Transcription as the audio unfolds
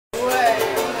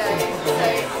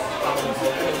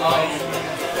home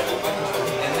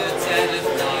in the dead of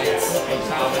night.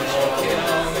 How shocking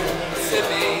to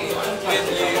be with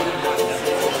you.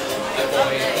 A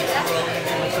boy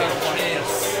drunken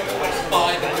kiss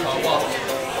by the co-op.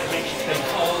 The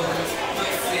cold, the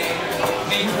sea,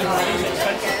 neath the roof.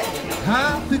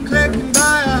 I've been collecting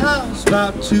by a house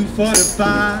about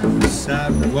 2:45. The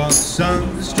sidewalk,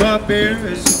 sun, the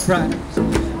strawberries surprise.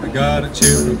 I got a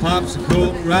chip and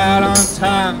popsicle right on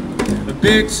time. A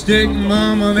big stick,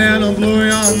 mama, that'll blow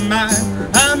your mind.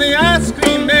 I'm the ice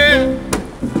cream man.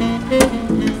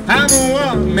 I'm a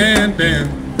one-man band.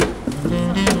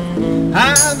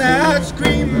 I'm the ice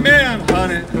cream man,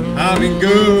 honey. I've been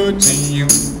good to you.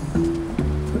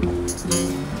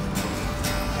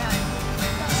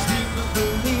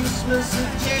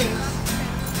 Messages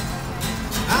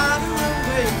out of her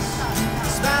face,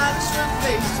 Spanish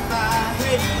replaced by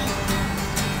hate.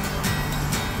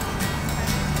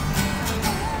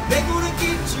 They're gonna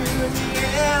get you in the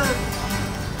end.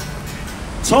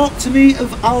 Talk to me of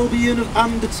Albion, of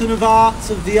Anderton, of Arts,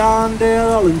 of the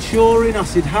Arndale, Alan Turing,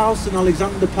 Acid House and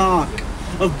Alexander Park,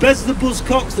 of Bez the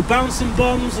Buzzcocks, the Bouncing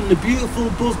Bombs and the beautiful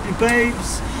Busby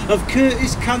Babes, of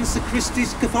Curtis, Cancer,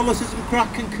 Christie's, Catholicism,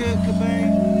 Crack and Kurt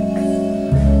Cobain.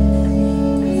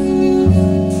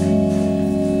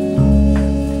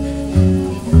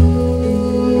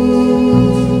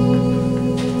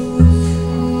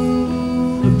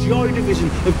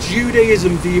 Of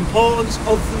Judaism, the importance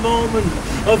of the moment,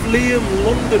 of Liam,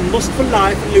 London, Lust for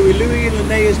Life, and Louis and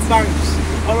Linnaeus Banks,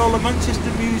 or all the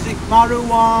Manchester music,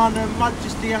 marijuana,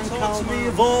 majesty and calm. To me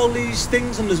of all these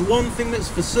things, and there's one thing that's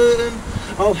for certain,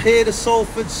 I'll hear the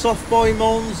Salford soft boy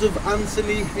moans of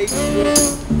Anthony Hayes.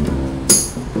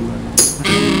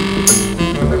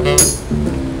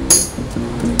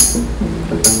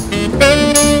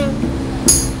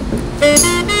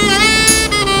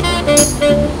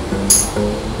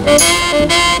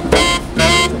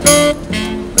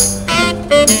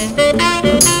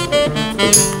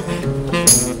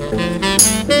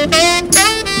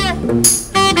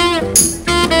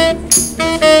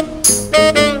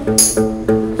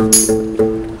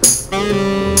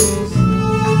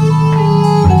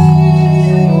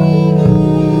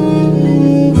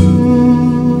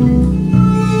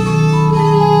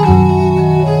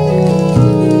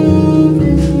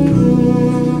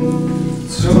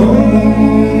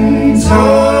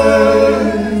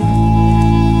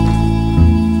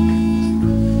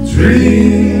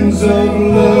 Dreams of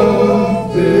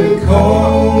love, they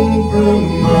compromise.